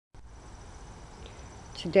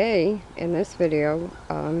Today in this video,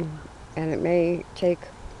 and it may take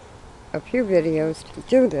a few videos to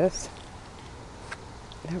do this.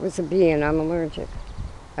 That was a bee and I'm allergic.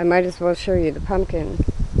 I might as well show you the pumpkin.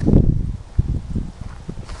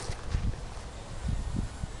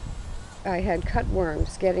 I had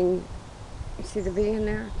cutworms getting, you see the bee in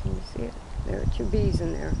there? Can you see it? There are two bees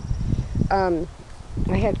in there.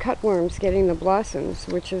 I had cutworms getting the blossoms,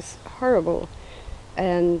 which is horrible.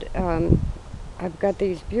 And I've got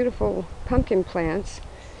these beautiful pumpkin plants,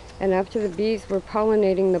 and after the bees were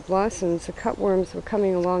pollinating the blossoms, the cutworms were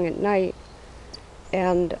coming along at night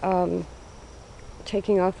and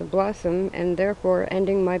taking off the blossom and therefore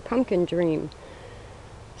ending my pumpkin dream.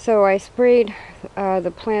 So I sprayed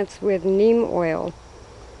the plants with neem oil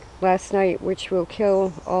last night, which will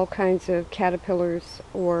kill all kinds of caterpillars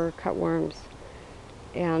or cutworms.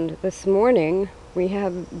 And this morning we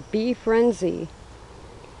have bee frenzy.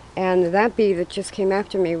 And that bee that just came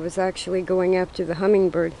after me was actually going after the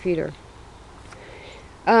hummingbird feeder.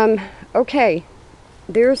 Okay,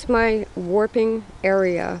 there's my warping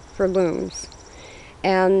area for looms.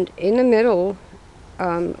 And in the middle,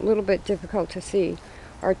 a little bit difficult to see,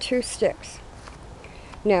 are two sticks.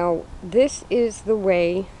 Now, this is the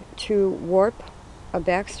way to warp a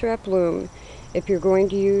backstrap loom if you're going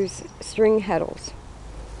to use string heddles.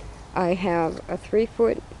 I have a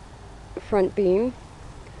 3-foot front beam,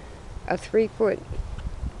 a 3-foot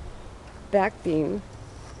back beam,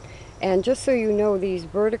 and just so you know, these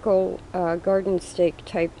vertical garden stake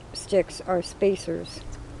type sticks are spacers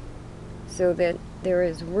so that there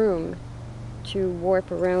is room to warp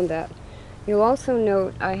around that. You'll also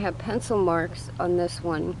note I have pencil marks on this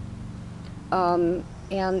one,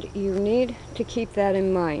 and you need to keep that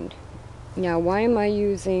in mind. Now, why am I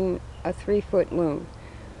using a 3-foot loom?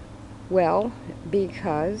 Well,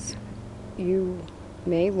 because you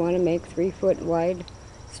may want to make 3-foot wide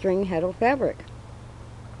string heddle fabric.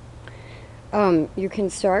 You can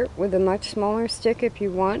start with a much smaller stick if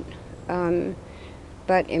you want,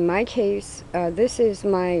 but in my case, this is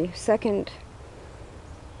my second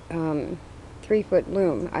 3-foot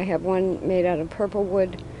loom. I have one made out of purple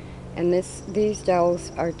wood, and these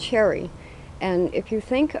dowels are cherry. And if you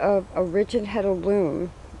think of a rigid heddle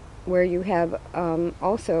loom, where you have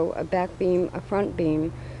also a back beam, a front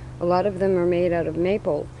beam, a lot of them are made out of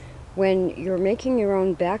maple. When you're making your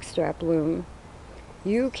own backstrap loom,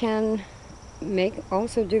 you can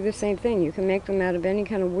also do the same thing. You can make them out of any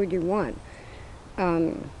kind of wood you want.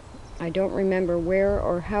 I don't remember where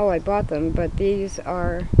or how I bought them, but these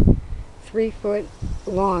are 3-foot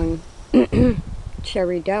long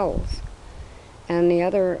cherry dowels. And the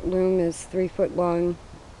other loom is 3-foot long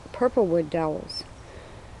purple wood dowels.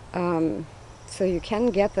 So you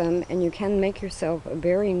can get them, and you can make yourself a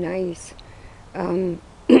very nice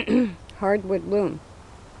hardwood loom.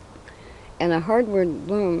 And a hardwood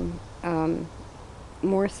loom,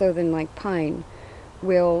 more so than like pine,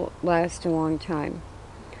 will last a long time.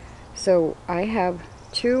 So I have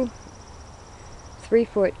two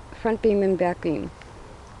 3-foot front beam and back beam.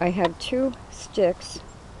 I have two sticks.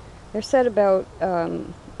 They're set about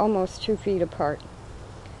almost 2 feet apart.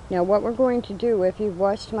 Now what we're going to do, if you've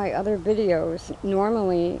watched my other videos,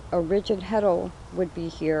 normally a rigid heddle would be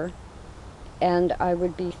here, and I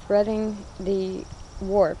would be threading the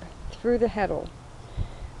warp through the heddle.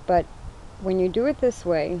 But when you do it this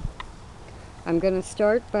way, I'm going to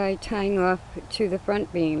start by tying off to the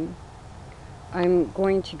front beam. I'm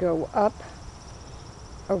going to go up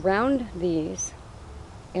around these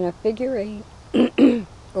in a figure 8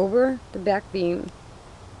 over the back beam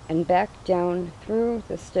and back down through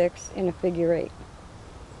the sticks in a figure 8.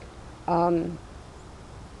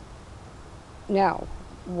 Now,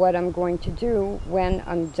 what I'm going to do when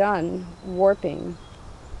I'm done warping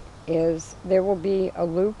is there will be a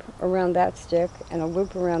loop around that stick and a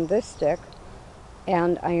loop around this stick,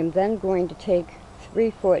 and I am then going to take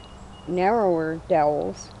 3-foot narrower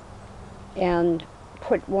dowels and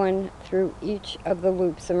put one through each of the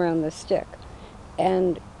loops around the stick,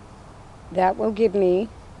 and that will give me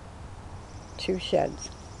 2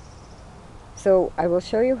 sheds. So I will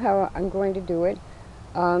show you how I'm going to do it.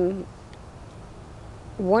 One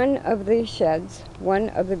of the sheds, one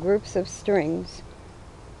of the groups of strings,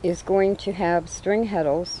 is going to have string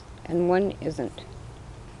heddles and one isn't.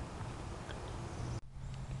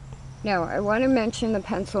 Now I want to mention the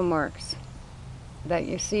pencil marks that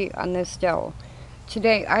you see on this dowel.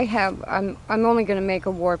 Today I'm only going to make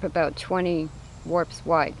a warp about 20 warps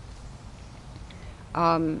wide,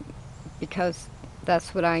 because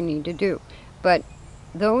that's what I need to do. But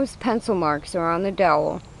those pencil marks are on the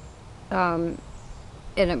dowel, and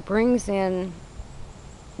it brings in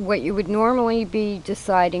what you would normally be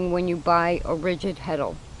deciding when you buy a rigid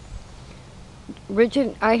heddle.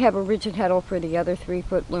 I have a rigid heddle for the other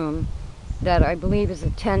 3-foot loom that I believe is a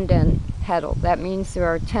 10 dent heddle. That means there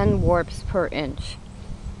are 10 warps per inch.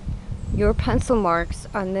 Your pencil marks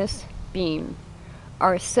on this beam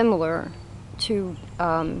are similar to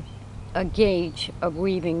a gauge of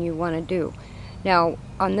weaving you want to do. Now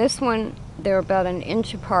on this one they're about an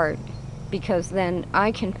inch apart, because then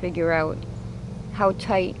I can figure out how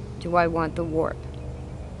tight do I want the warp.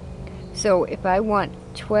 So if I want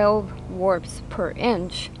 12 warps per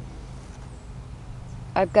inch,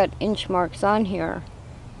 I've got inch marks on here,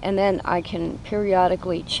 and then I can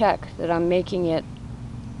periodically check that I'm making it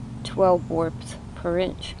 12 warps per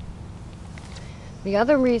inch. The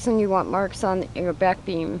other reason you want marks on your back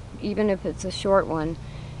beam, even if it's a short one,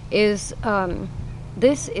 is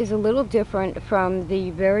this is a little different from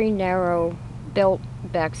the very narrow belt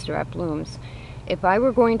backstrap looms. If I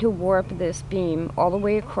were going to warp this beam all the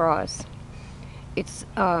way across, it's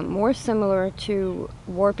more similar to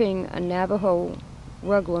warping a Navajo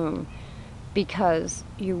rug loom, because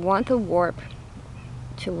you want the warp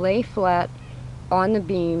to lay flat on the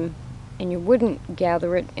beam and you wouldn't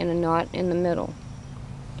gather it in a knot in the middle.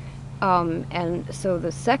 And so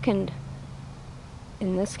the second,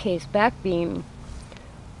 in this case back beam,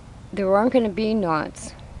 there aren't going to be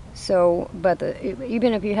knots. So, but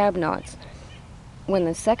even if you have knots, when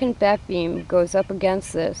the second back beam goes up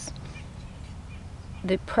against this,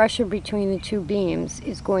 the pressure between the two beams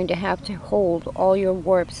is going to have to hold all your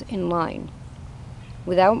warps in line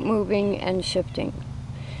without moving and shifting.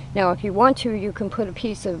 Now if you want to, you can put a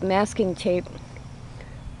piece of masking tape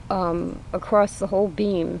across the whole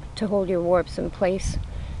beam to hold your warps in place,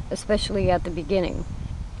 especially at the beginning.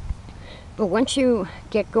 But once you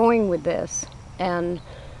get going with this and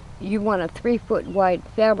you want a 3-foot wide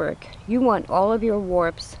fabric, you want all of your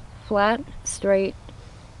warps flat, straight,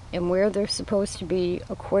 and where they're supposed to be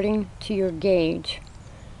according to your gauge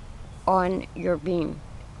on your beam.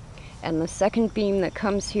 And the second beam that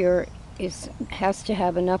comes here has to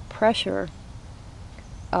have enough pressure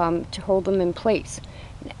to hold them in place.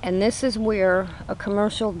 And this is where a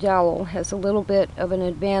commercial dowel has a little bit of an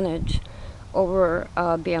advantage over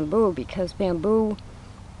bamboo, because bamboo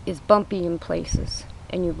is bumpy in places,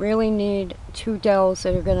 and you really need 2 dowels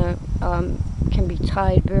that are gonna can be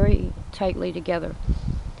tied very tightly together.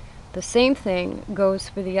 The same thing goes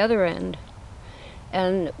for the other end,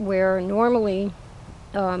 and where normally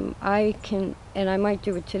I can, and I might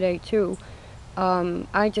do it today too,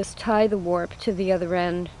 I just tie the warp to the other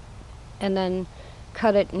end and then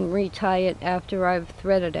cut it and retie it after I've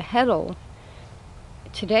threaded a heddle.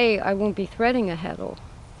 Today I won't be threading a heddle,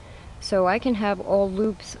 so I can have all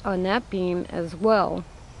loops on that beam as well,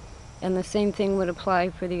 and the same thing would apply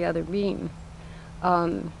for the other beam.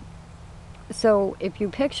 So if you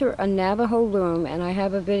picture a Navajo loom, and I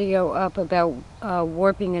have a video up about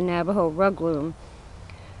warping a Navajo rug loom,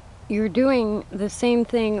 you're doing the same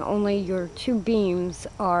thing, only your 2 beams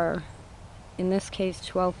are, in this case,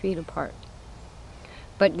 12 feet apart.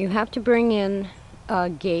 But you have to bring in a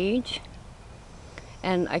gauge,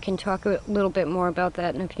 and I can talk a little bit more about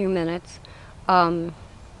that in a few minutes.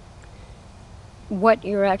 What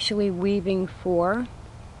you're actually weaving for,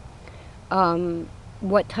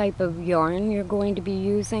 what type of yarn you're going to be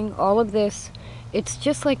using, all of this, it's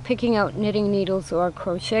just like picking out knitting needles or a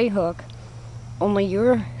crochet hook, only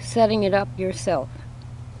you're setting it up yourself.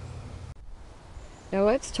 Now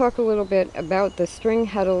let's talk a little bit about the string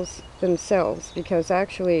heddles themselves, because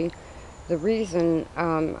actually the reason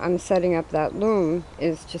I'm setting up that loom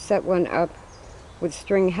is to set one up with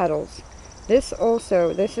string heddles. This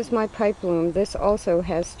is my pipe loom. This also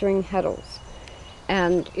has string heddles,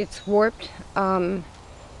 and it's warped. On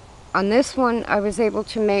this one I was able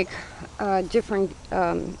to make different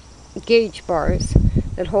gauge bars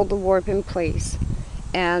that hold the warp in place,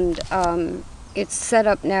 and it's set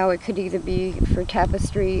up now. It could either be for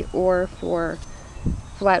tapestry or for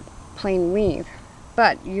flat plain weave.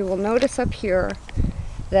 But you will notice up here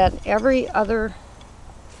that every other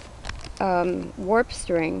warp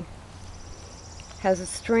string has a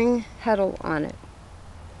string heddle on it.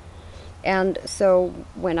 And so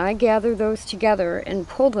when I gather those together and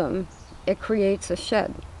pull them, it creates a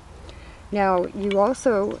shed. Now you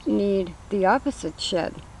also need the opposite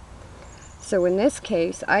shed. So in this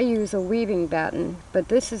case I use a weaving batten, but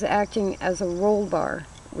this is acting as a roll bar,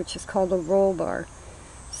 which is called a roll bar.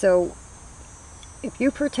 So if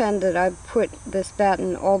you pretend that I've put this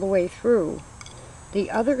batten all the way through,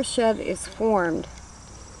 the other shed is formed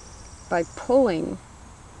by pulling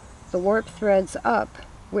the warp threads up,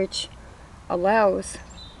 which allows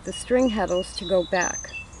the string heddles to go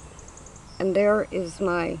back. and there is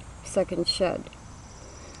my second shed.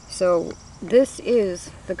 So this is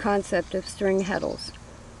the concept of string heddles.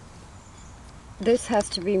 This has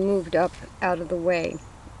to be moved up out of the way.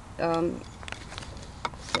 And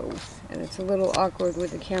it's a little awkward with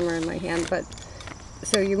the camera in my hand, but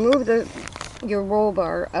so you move your roll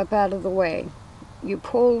bar up out of the way. You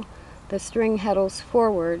pull the string heddles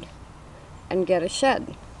forward and get a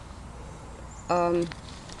shed. This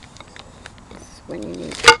is when you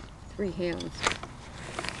need 3 hands.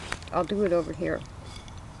 I'll do it over here.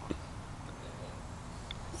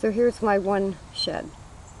 So here's my one shed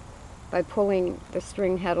by pulling the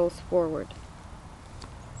string heddles forward.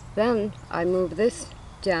 Then I move this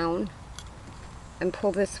down and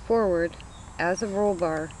pull this forward as a roll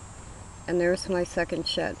bar, and there's my second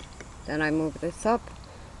shed. Then I move this up,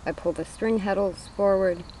 I pull the string heddles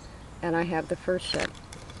forward, and I have the first shed.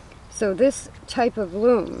 So this type of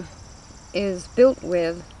loom is built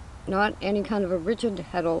with not any kind of a rigid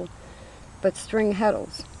heddle, but string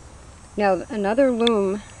heddles. Now another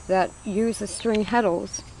loom that uses string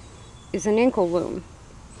heddles is an ankle loom,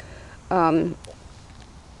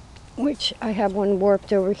 which I have one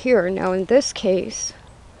warped over here. Now in this case,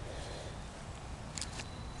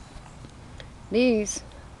 the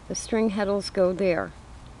string heddles go there.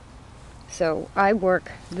 So I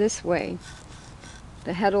work this way.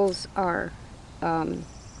 The heddles are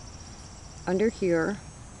under here.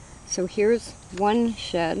 So here's one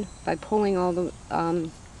shed by pulling all the,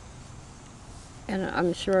 and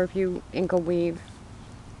I'm sure if you ankle weave,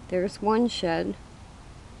 there's one shed.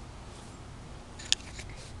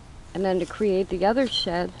 And then to create the other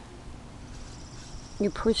shed, you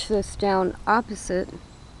push this down opposite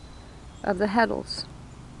of the heddles.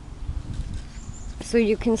 So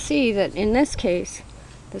you can see that in this case,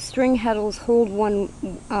 the string heddles hold one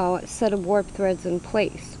set of warp threads in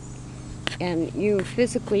place, and you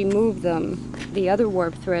physically move them, the other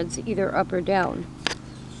warp threads, either up or down.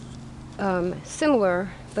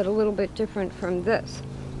 Similar, but a little bit different from this.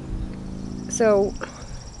 So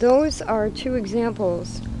those are 2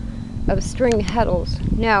 examples of string heddles.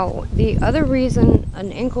 Now, the other reason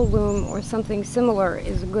an ankle loom or something similar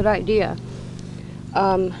is a good idea,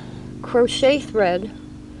 crochet thread,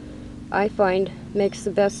 I find, makes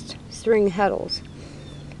the best string heddles.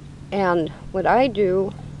 And what I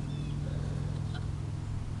do,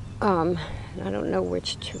 I don't know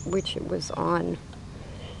which it was on.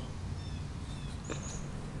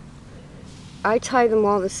 I tie them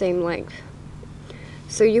all the same length.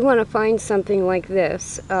 So you want to find something like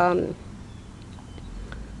this, a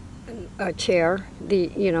chair.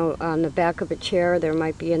 On the back of a chair there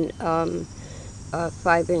might be a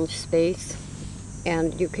 5-inch space,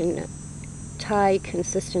 and you can tie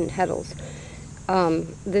consistent heddles.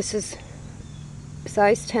 This is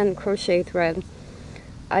size 10 crochet thread.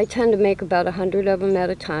 I tend to make about 100 of them at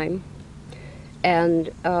a time,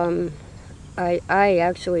 and I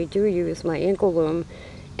actually do use my ankle loom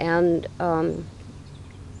and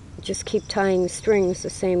just keep tying strings the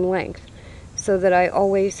same length so that I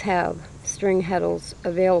always have string heddles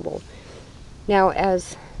available. Now,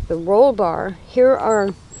 as the roll bar,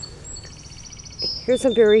 here's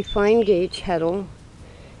a very fine gauge heddle.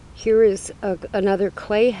 Here is another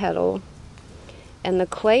clay heddle, and the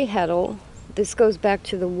clay heddle, this goes back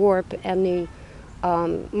to the warp and the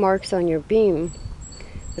marks on your beam.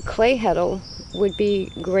 The clay heddle would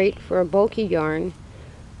be great for a bulky yarn.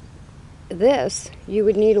 This, you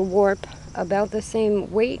would need a warp about the same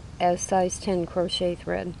weight as size 10 crochet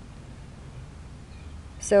thread.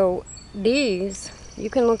 So these, you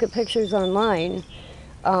can look at pictures online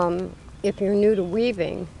if you're new to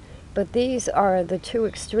weaving, but these are the 2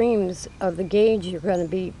 extremes of the gauge you're going to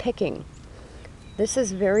be picking. This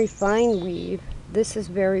is very fine weave, this is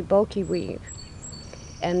very bulky weave,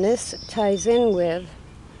 and this ties in with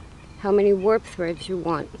how many warp threads you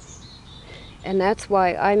want. And that's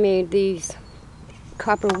why I made these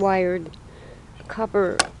copper wired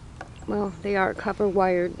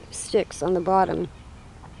sticks on the bottom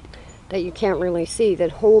that you can't really see,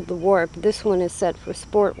 that hold the warp. This one is set for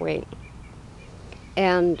sport weight,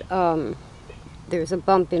 and there's a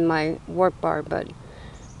bump in my warp bar, but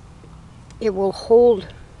it will hold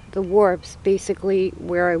the warps basically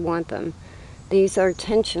where I want them. These are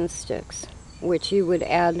tension sticks, which you would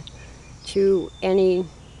add to any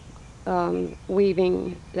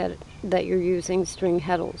weaving that you're using string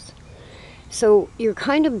heddles. So you're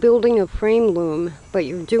kind of building a frame loom, but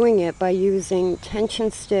you're doing it by using tension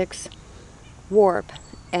sticks, warp,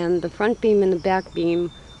 and the front beam and the back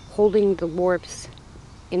beam holding the warps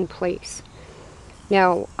in place.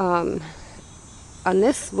 Now, on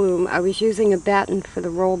this loom, I was using a batten for the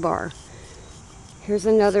roll bar. Here's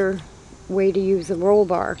another way to use a roll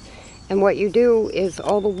bar. And what you do is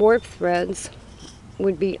all the warp threads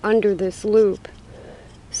would be under this loop.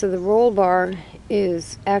 So the roll bar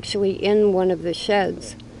is actually in one of the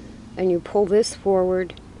sheds, and you pull this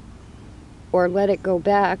forward or let it go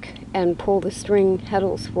back and pull the string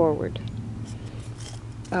heddles forward.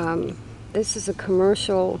 This is a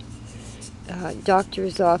commercial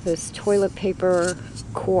doctor's office toilet paper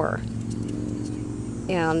core.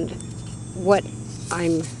 And what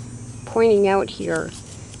I'm pointing out here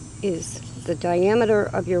is the diameter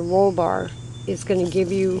of your roll bar is going to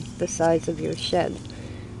give you the size of your shed.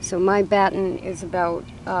 So my batten is about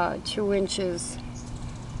 2 inches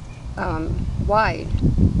wide.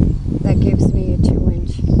 That gives me a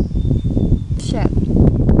 2-inch shed.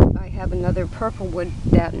 I have another purple wood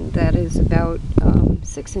batten that is about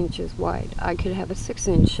 6 inches wide. I could have a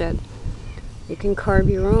 6-inch shed. You can carve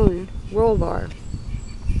your own roll bar.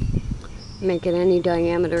 Make it any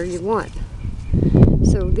diameter you want.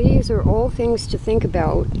 So these are all things to think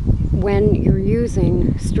about when you're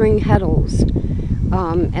using string heddles.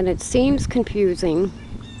 And it seems confusing,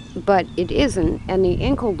 but it isn't. And the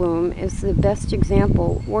ankle loom is the best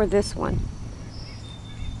example, or this one.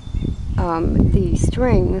 The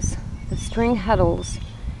strings, the string heddles,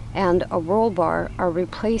 and a roll bar are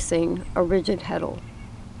replacing a rigid heddle.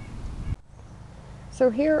 So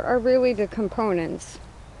here are really the components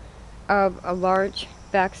of a large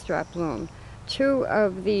backstrap loom. 2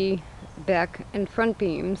 of the back and front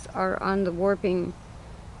beams are on the warping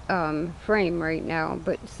frame right now,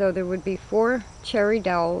 but so there would be 4 cherry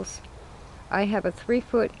dowels. I have a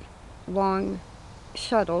 3-foot long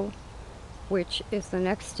shuttle, which is the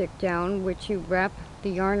next stick down, which you wrap the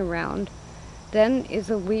yarn around. Then is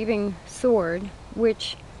a weaving sword,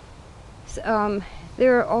 which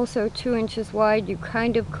they're also 2 inches wide. You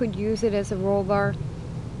kind of could use it as a roll bar,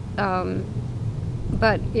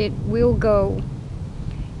 but it will go.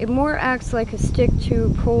 It more acts like a stick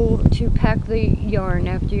to pack the yarn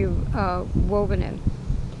after you've woven it.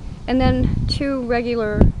 And then 2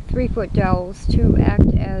 regular 3-foot dowels to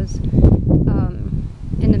act as,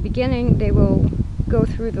 in the beginning, they will go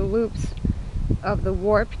through the loops of the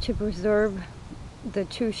warp to preserve the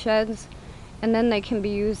 2 sheds, and then they can be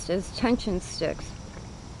used as tension sticks.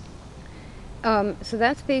 So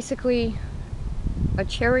that's basically a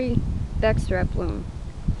cherry backstrap loom.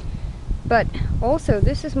 But also,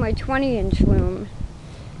 this is my 20-inch loom,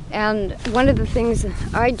 and one of the things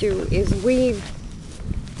I do is weave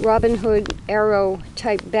Robin Hood arrow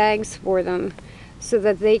type bags for them so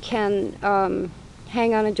that they can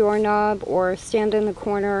hang on a doorknob or stand in the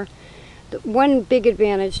corner. The one big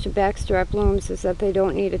advantage to backstrap looms is that they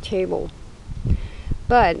don't need a table.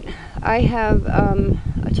 But I have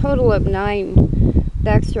a total of 9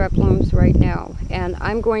 backstrap looms right now, and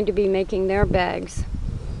I'm going to be making their bags.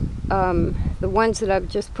 The ones that I've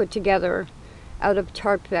just put together out of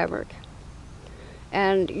tarp fabric.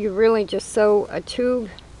 And you really just sew a tube,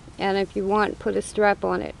 and if you want, put a strap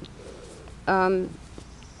on it. And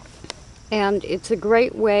it's a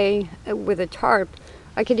great way, with a tarp,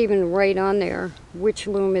 I could even write on there which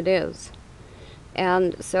loom it is.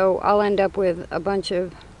 And so I'll end up with a bunch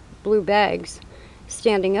of blue bags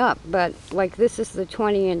standing up, but like this is the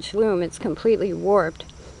 20-inch loom, it's completely warped.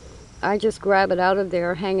 I just grab it out of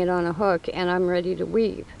there, hang it on a hook, and I'm ready to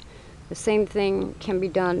weave. The same thing can be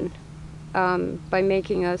done by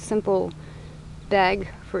making a simple bag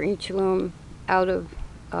for each loom out of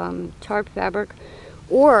tarp fabric.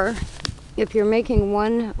 Or if you're making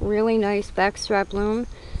one really nice backstrap loom,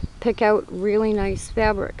 pick out really nice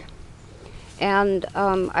fabric. And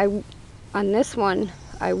on this one,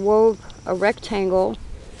 I wove a rectangle.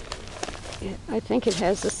 I think it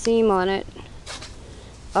has a seam on it.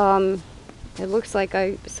 It looks like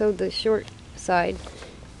I sewed the short side,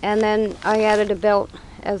 and then I added a belt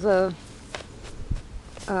as a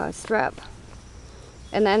strap,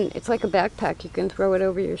 and then it's like a backpack. You can throw it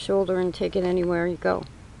over your shoulder and take it anywhere you go.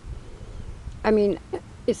 I mean,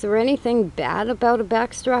 is there anything bad about a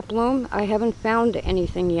backstrap loom? I haven't found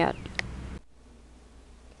anything yet.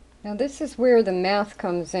 Now this is where the math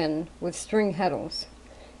comes in with string heddles,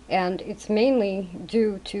 and it's mainly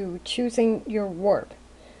due to choosing your warp.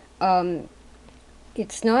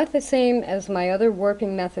 It's not the same as my other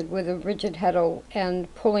warping method with a rigid heddle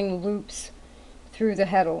and pulling loops through the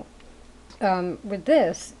heddle. With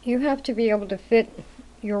this, you have to be able to fit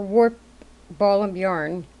your warp ball of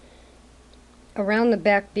yarn around the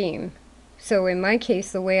back beam. So in my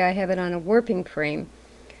case, the way I have it on a warping frame,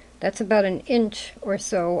 that's about 1 inch or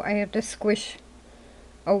so I have to squish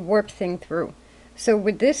a warp thing through. So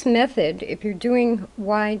with this method, if you're doing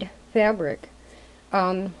wide fabric,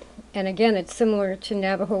 and again, it's similar to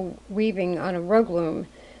Navajo weaving on a rug loom,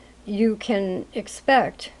 you can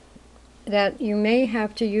expect that you may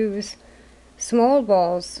have to use small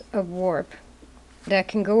balls of warp that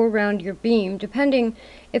can go around your beam, depending.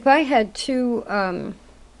 If I had two,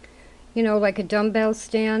 like a dumbbell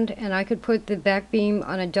stand, and I could put the back beam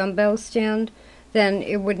on a dumbbell stand, then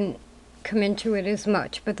it wouldn't come into it as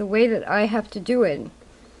much. But the way that I have to do it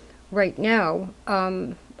right now,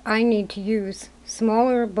 I need to use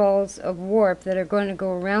smaller balls of warp that are going to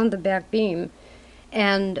go around the back beam,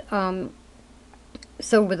 and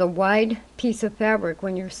so with a wide piece of fabric,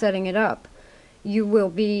 when you're setting it up, you will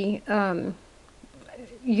be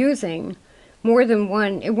using more than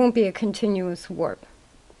one. It won't be a continuous warp,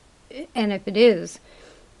 and if it is,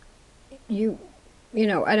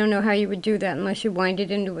 I don't know how you would do that unless you wind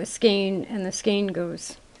it into a skein and the skein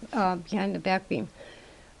goes behind the back beam.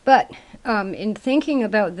 But in thinking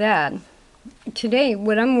about that, today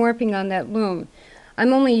what I'm warping on that loom,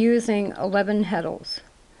 I'm only using 11 Heddles.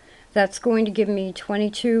 That's going to give me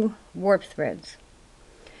 22 warp threads.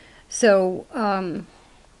 So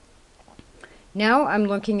now I'm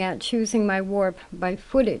looking at choosing my warp by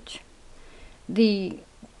footage. The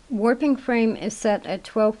warping frame is set at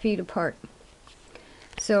 12 feet apart.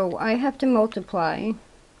 So I have to multiply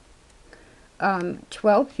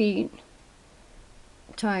 12 feet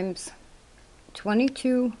times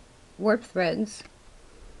 22 warp threads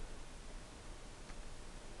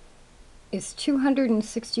is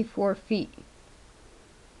 264 feet.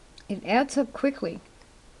 It adds up quickly.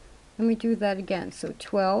 Let me do that again. So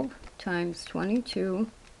 12 times 22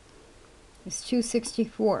 is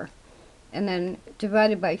 264. And then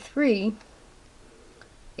divided by 3,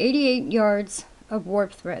 88 yards of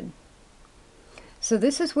warp thread. So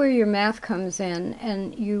this is where your math comes in,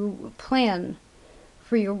 and you plan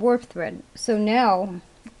for your warp thread. So now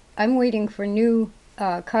I'm waiting for new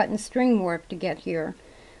cotton string warp to get here.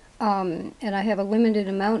 And I have a limited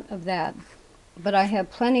amount of that, but I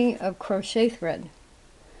have plenty of crochet thread,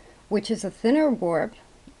 which is a thinner warp.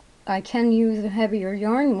 I can use a heavier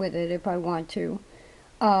yarn with it if I want to,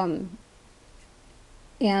 and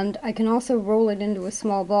I can also roll it into a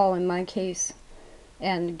small ball in my case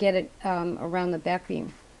and get it around the back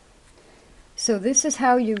beam. So this is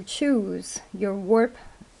how you choose your warp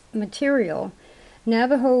material.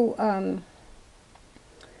 Navajo,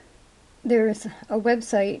 there's a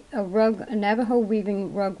website, a Navajo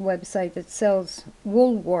weaving rug website that sells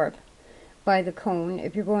wool warp by the cone.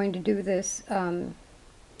 If you're going to do this, I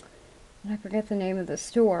forget the name of the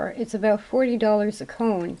store. It's about $40 a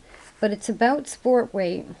cone, but it's about sport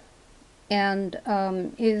weight and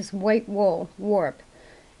is white wool warp.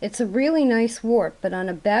 It's a really nice warp, but on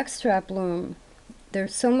a backstrap loom,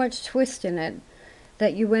 there's so much twist in it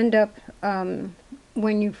that you end up,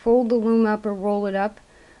 when you fold the loom up or roll it up,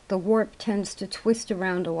 the warp tends to twist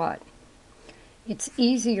around a lot. It's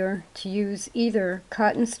easier to use either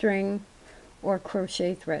cotton string or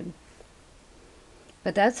crochet thread.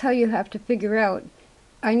 But that's how you have to figure out,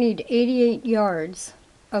 I need 88 yards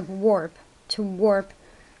of warp to warp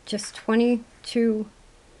just 22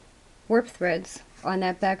 warp threads on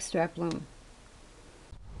that backstrap loom.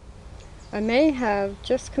 I may have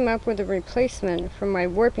just come up with a replacement for my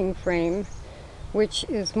warping frame, which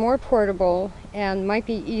is more portable and might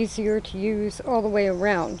be easier to use all the way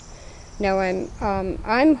around. Now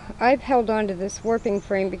I've held on to this warping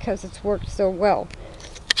frame because it's worked so well.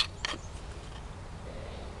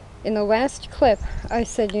 In the last clip, I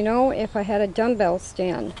said, if I had a dumbbell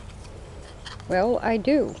stand. Well, I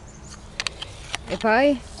do. If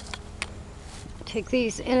I take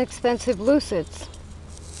these inexpensive lucets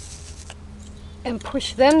and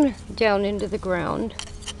push them down into the ground,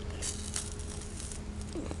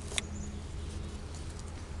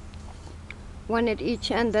 one at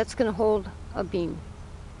each end, that's going to hold a beam.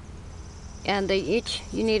 And you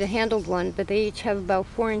need a handled one, but they each have about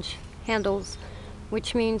 4-inch handles,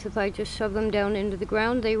 which means if I just shove them down into the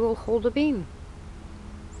ground, they will hold a beam.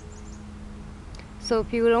 So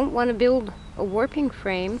if you don't want to build a warping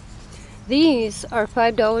frame, these are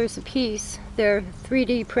 $5 a piece. They're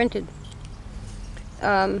 3D printed.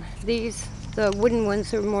 The wooden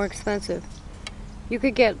ones, are more expensive. You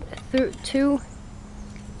could get 2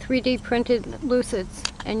 3D printed lucets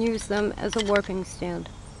and use them as a warping stand.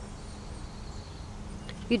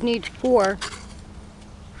 You'd need 4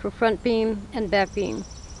 for front beam and back beam.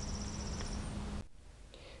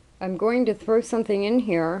 I'm going to throw something in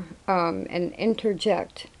here and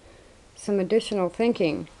interject some additional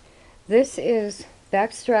thinking. This is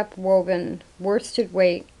backstrap woven worsted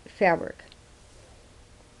weight fabric.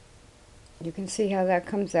 You can see how that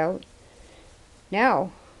comes out.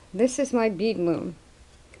 Now, this is my bead loom.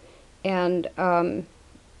 And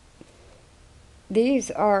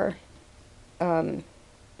these are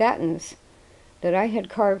battens that I had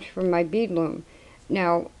carved from my bead loom.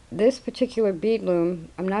 Now, this particular bead loom,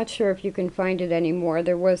 I'm not sure if you can find it anymore.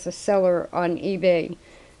 There was a seller on eBay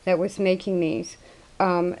that was making these.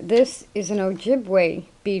 This is an Ojibwe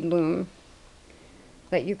bead loom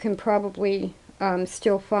that you can probably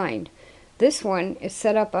still find. This one is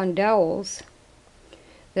set up on dowels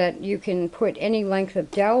that you can put any length of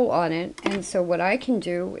dowel on it, and so what I can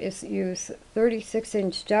do is use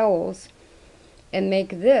 36-inch dowels and make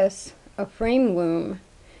this a frame loom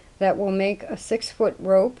that will make a 6-foot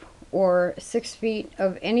rope or 6 feet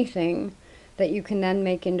of anything that you can then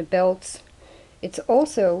make into belts. It's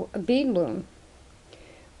also a bead loom.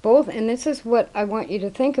 Both, and this is what I want you to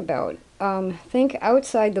think about. Think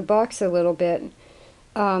outside the box a little bit.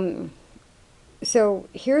 So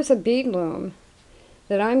here's a bead loom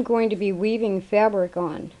that I'm going to be weaving fabric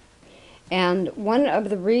on. And one of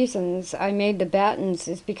the reasons I made the battens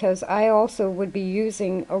is because I also would be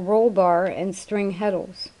using a roll bar and string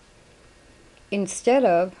heddles instead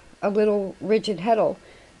of a little rigid heddle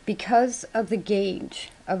because of the gauge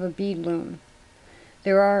of a bead loom.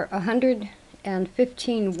 There are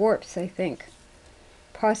 115 warps, I think,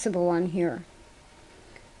 possible on here.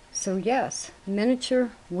 So yes,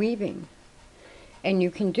 miniature weaving. And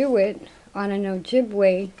you can do it on an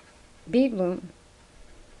Ojibwe bead loom.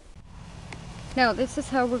 Now this is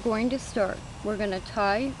how we're going to start. We're going to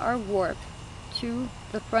tie our warp to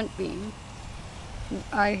the front beam.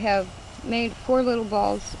 I have made 4 little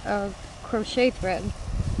balls of crochet thread.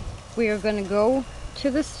 We are going to go to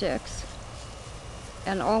the sticks,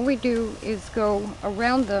 and all we do is go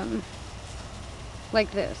around them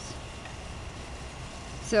like this.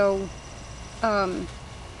 So on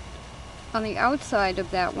the outside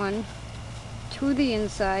of that one, to the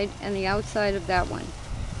inside, and the outside of that one.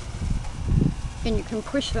 And you can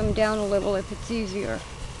push them down a little if it's easier.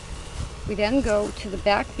 We then go to the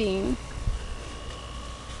back beam,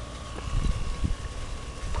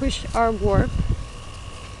 push our warp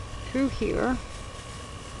through here,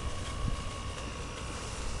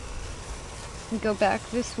 we go back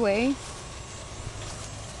this way,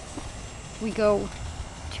 we go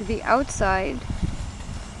to the outside,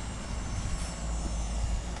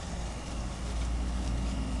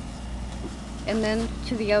 and then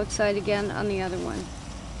to the outside again on the other one.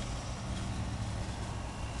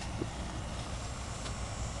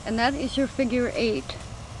 And that is your figure 8.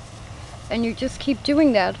 And you just keep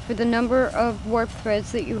doing that for the number of warp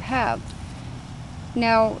threads that you have.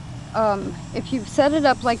 Now, if you've set it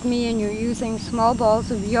up like me and you're using small balls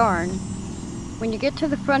of yarn, when you get to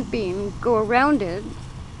the front beam, go around it,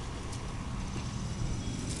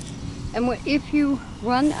 and if you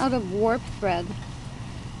run out of warp thread,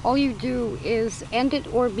 all you do is end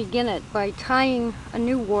it or begin it by tying a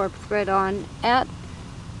new warp thread on at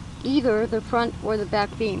either the front or the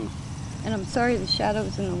back beam. And I'm sorry the shadow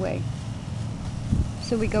is in the way.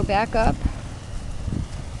 So we go back up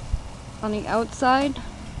on the outside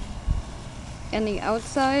and the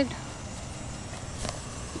outside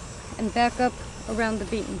and back up around the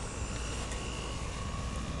beam.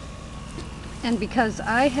 And because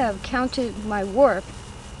I have counted my warp,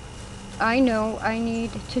 I know I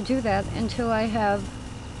need to do that until I have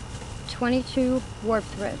 22 warp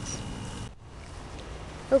threads.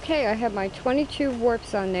 Okay, I have my 22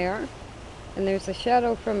 warps on there, and there's a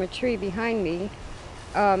shadow from a tree behind me.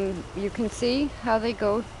 You can see how they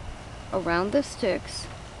go around the sticks,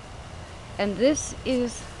 and this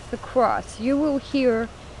is the cross. You will hear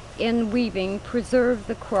in weaving, preserve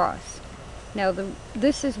the cross. Now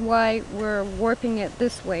this is why we're warping it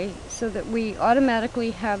this way, so that we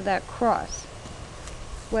automatically have that cross.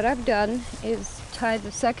 What I've done is tie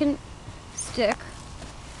the second stick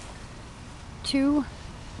to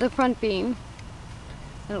the front beam,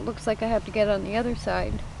 and it looks like I have to get on the other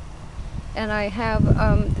side. And I have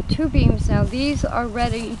the 2 beams now. These are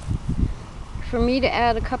ready for me to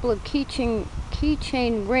add a couple of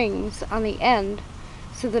keychain rings on the end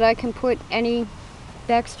so that I can put any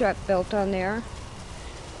backstrap belt on there.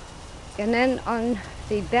 And then on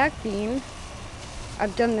the back beam,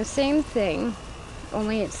 I've done the same thing,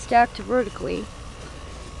 only it's stacked vertically.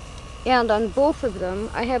 And on both of them,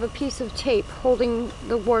 I have a piece of tape holding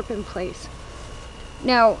the warp in place.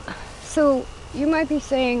 Now, so you might be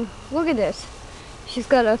saying, look at this. She's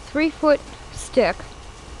got a 3-foot stick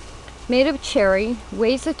made of cherry,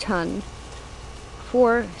 weighs a ton,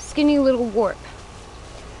 for skinny little warp.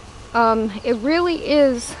 It really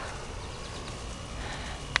is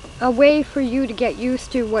a way for you to get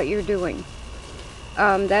used to what you're doing.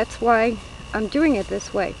 That's why I'm doing it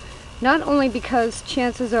this way. Not only because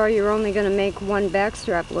chances are you're only going to make one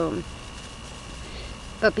backstrap loom,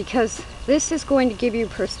 but because this is going to give you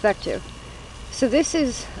perspective. So this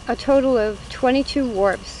is a total of 22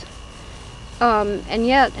 warps, and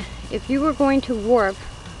yet if you were going to warp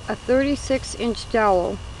a 36-inch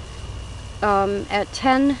dowel at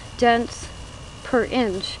 10 dents per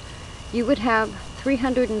inch, you would have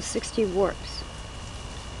 360 warps.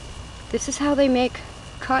 This is how they make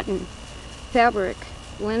cotton fabric,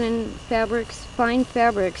 linen fabrics, fine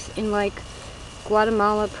fabrics in like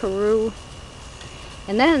Guatemala, Peru.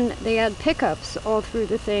 And then they add pickups all through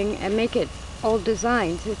the thing and make it all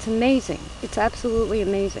designs. It's amazing. It's absolutely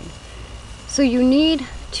amazing. So you need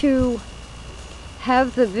to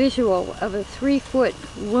have the visual of a 3-foot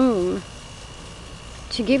loom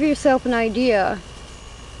to give yourself an idea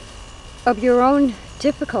of your own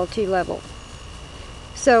difficulty level.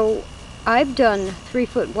 So I've done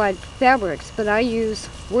 3-foot wide fabrics, but I use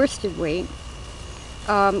worsted weight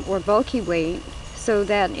or bulky weight so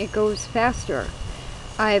that it goes faster.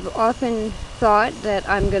 I've often thought that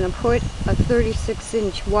I'm going to put a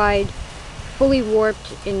 36-inch wide, fully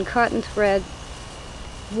warped in cotton thread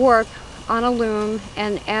warp on a loom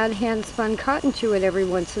and add hand-spun cotton to it every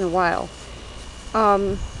once in a while.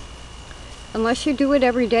 Unless you do it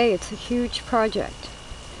every day, it's a huge project.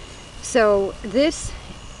 So this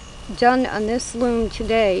done on this loom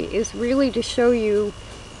today is really to show you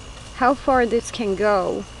how far this can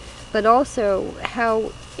go, but also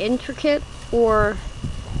how intricate or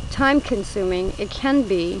time-consuming it can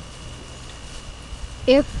be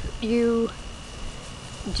if you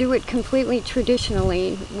do it completely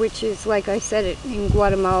traditionally, which is, like I said, it in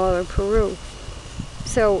Guatemala or Peru.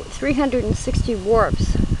 So 360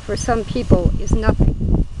 warps for some people is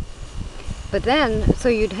nothing. But then, so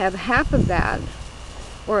you'd have half of that,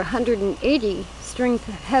 or 180 string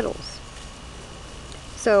heddles.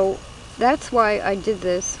 So that's why I did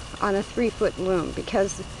this on a 3-foot loom,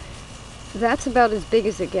 because that's about as big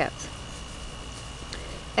as it gets.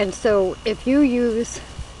 And so if you use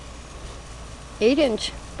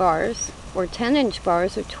 8-inch bars or 10-inch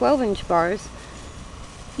bars or 12-inch bars,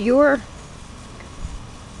 you're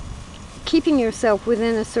keeping yourself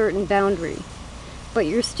within a certain boundary, but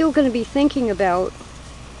you're still going to be thinking about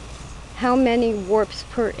how many warps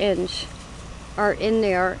per inch are in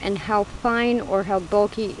there and how fine or how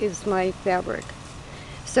bulky is my fabric.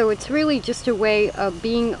 So it's really just a way of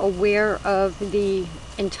being aware of the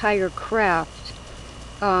entire craft.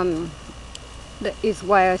 That is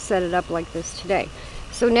why I set it up like this today.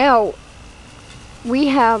 So now we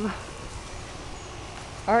have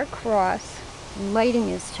our cross. Lighting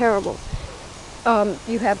is terrible.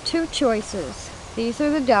 You have two choices. These are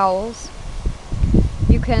the dowels.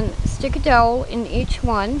 You can stick a dowel in each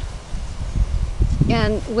one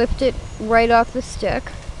and lift it right off the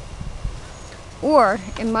stick. Or,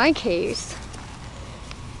 in my case,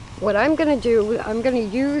 what I'm going to do, I'm going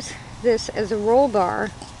to use this as a roll bar.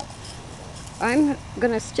 I'm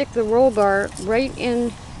going to stick the roll bar right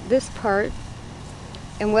in this part.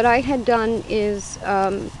 And what I had done is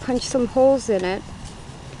punch some holes in it.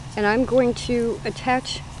 And I'm going to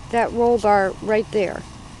attach that roll bar right there.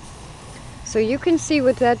 So you can see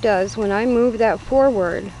what that does. When I move that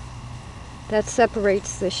forward, that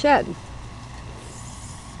separates the shed.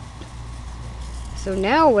 So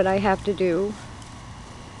now what I have to do,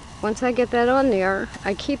 once I get that on there,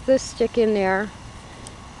 I keep this stick in there,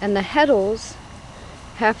 and the heddles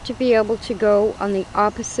have to be able to go on the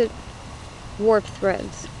opposite warp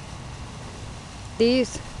threads.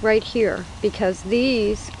 These right here, because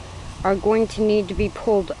these are going to need to be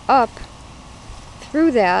pulled up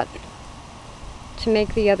through that to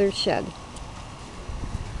make the other shed.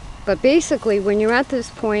 But basically, when you're at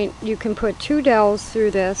this point, you can put 2 dowels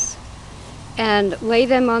through this and lay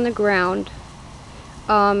them on the ground.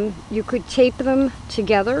 You could tape them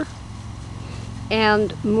together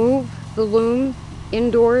and move the loom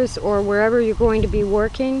indoors or wherever you're going to be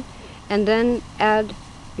working, and then add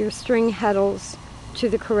your string heddles to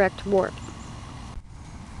the correct warp.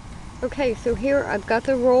 Okay, so here I've got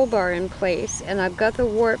the roll bar in place and I've got the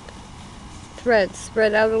warp threads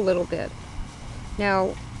spread out a little bit.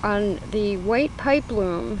 Now on the white pipe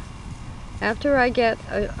loom, after I get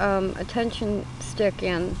a tension stick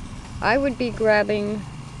in, I would be grabbing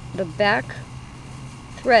the back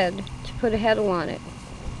thread to put a heddle on it.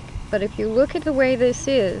 But if you look at the way this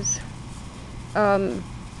is, and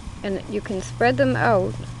you can spread them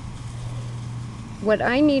out, what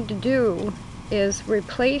I need to do is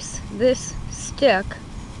replace this stick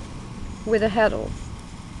with a heddle.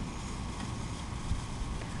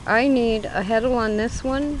 I need a heddle on this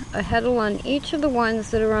one, a heddle on each of the ones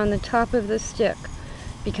that are on the top of the stick.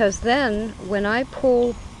 because then when I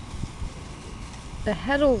pull the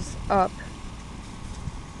heddles up,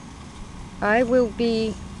 I will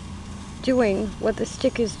be doing what the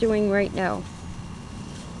stick is doing right now.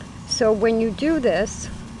 So when you do this,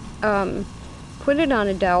 put it on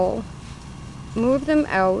a dowel, move them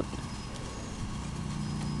out,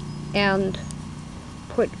 and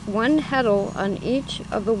put one heddle on each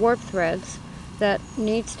of the warp threads that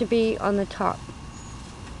needs to be on the top.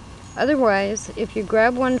 Otherwise, if you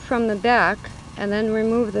grab one from the back and then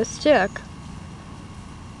remove the stick,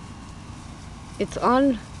 it's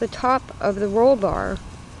on the top of the roll bar.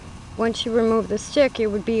 Once you remove the stick, it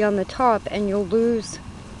would be on the top and you'll lose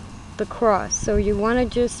the cross. So you want to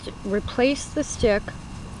just replace the stick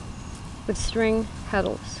with string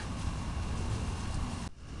heddles.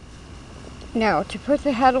 Now, to put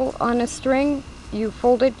the heddle on a string, you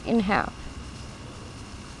fold it in half.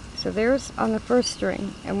 So there's on the first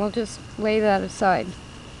string, and we'll just lay that aside.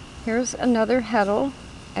 Here's another heddle,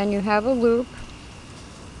 and you have a loop.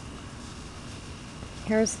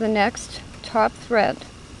 Here's the next top thread.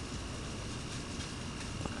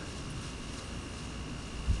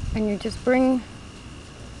 And you just bring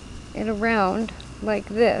it around like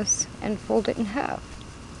this and fold it in half.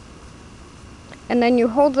 And then you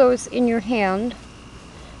hold those in your hand,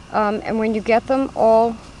 and when you get them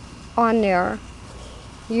all on there,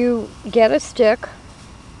 you get a stick,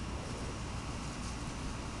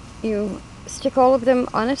 you stick all of them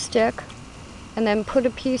on a stick, and then put a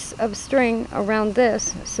piece of string around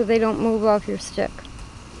this so they don't move off your stick.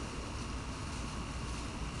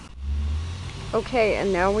 Okay,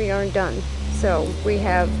 and now we are done. So we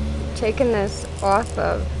have taken this off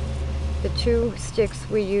of the two sticks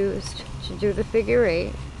we used to do the figure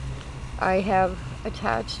 8. I have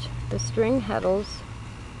attached the string heddles,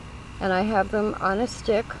 and I have them on a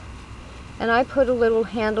stick, and I put a little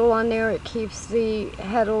handle on there. It keeps the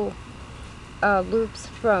heddle loops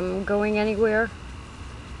from going anywhere,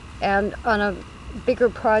 and on a bigger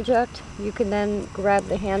project you can then grab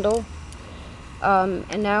the handle.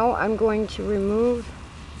 And now I'm going to remove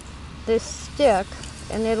this stick,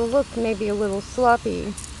 and it'll look maybe a little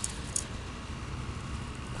sloppy,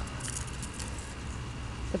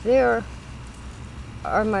 but there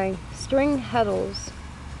are my string heddles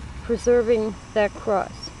preserving that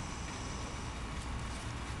cross.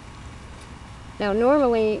 Now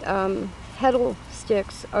normally heddle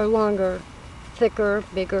sticks are longer, thicker,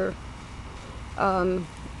 bigger, and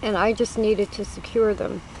I just needed to secure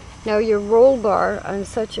them. Now your roll bar on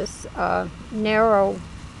such a narrow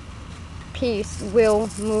piece will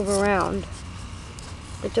move around,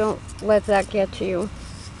 but don't let that get to you.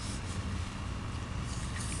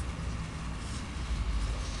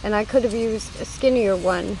 And I could have used a skinnier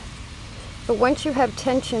one, but once you have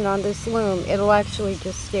tension on this loom, it'll actually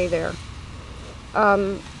just stay there.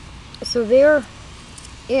 So there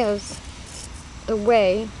is the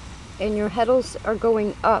way, and your heddles are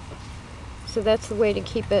going up, so that's the way to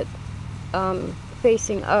keep it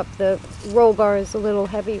facing up. The roll bar is a little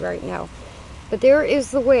heavy right now, but there is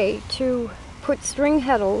the way to put string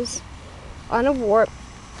heddles on a warp.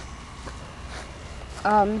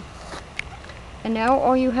 And now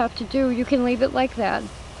all you have to do, you can leave it like that,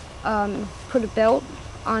 put a belt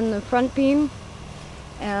on the front beam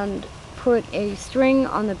and put a string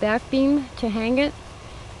on the back beam to hang it,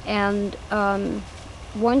 and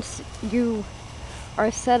once you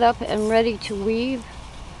are set up and ready to weave,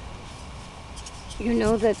 you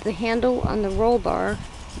know that the handle on the roll bar,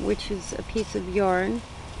 which is a piece of yarn,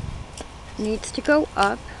 needs to go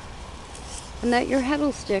up, and that your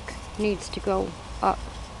heddle stick needs to go up.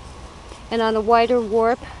 And on a wider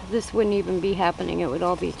warp, this wouldn't even be happening. It would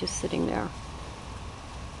all be just sitting there.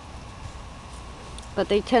 But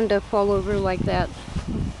they tend to fall over like that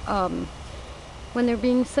when they're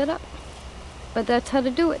being set up. But that's how to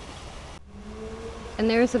do it. And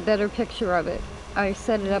there's a better picture of it. I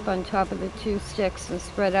set it up on top of the two sticks and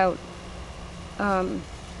spread out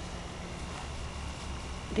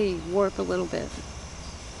the warp a little bit.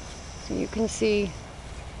 So you can see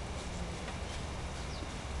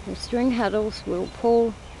your string heddles will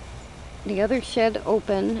pull the other shed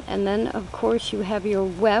open, and then of course you have your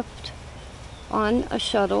weft on a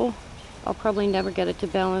shuttle. I'll probably never get it to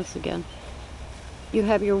balance again. You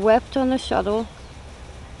have your weft on the shuttle,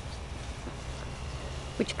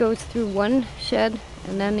 which goes through one shed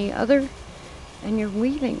and then the other, and you're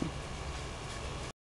weaving.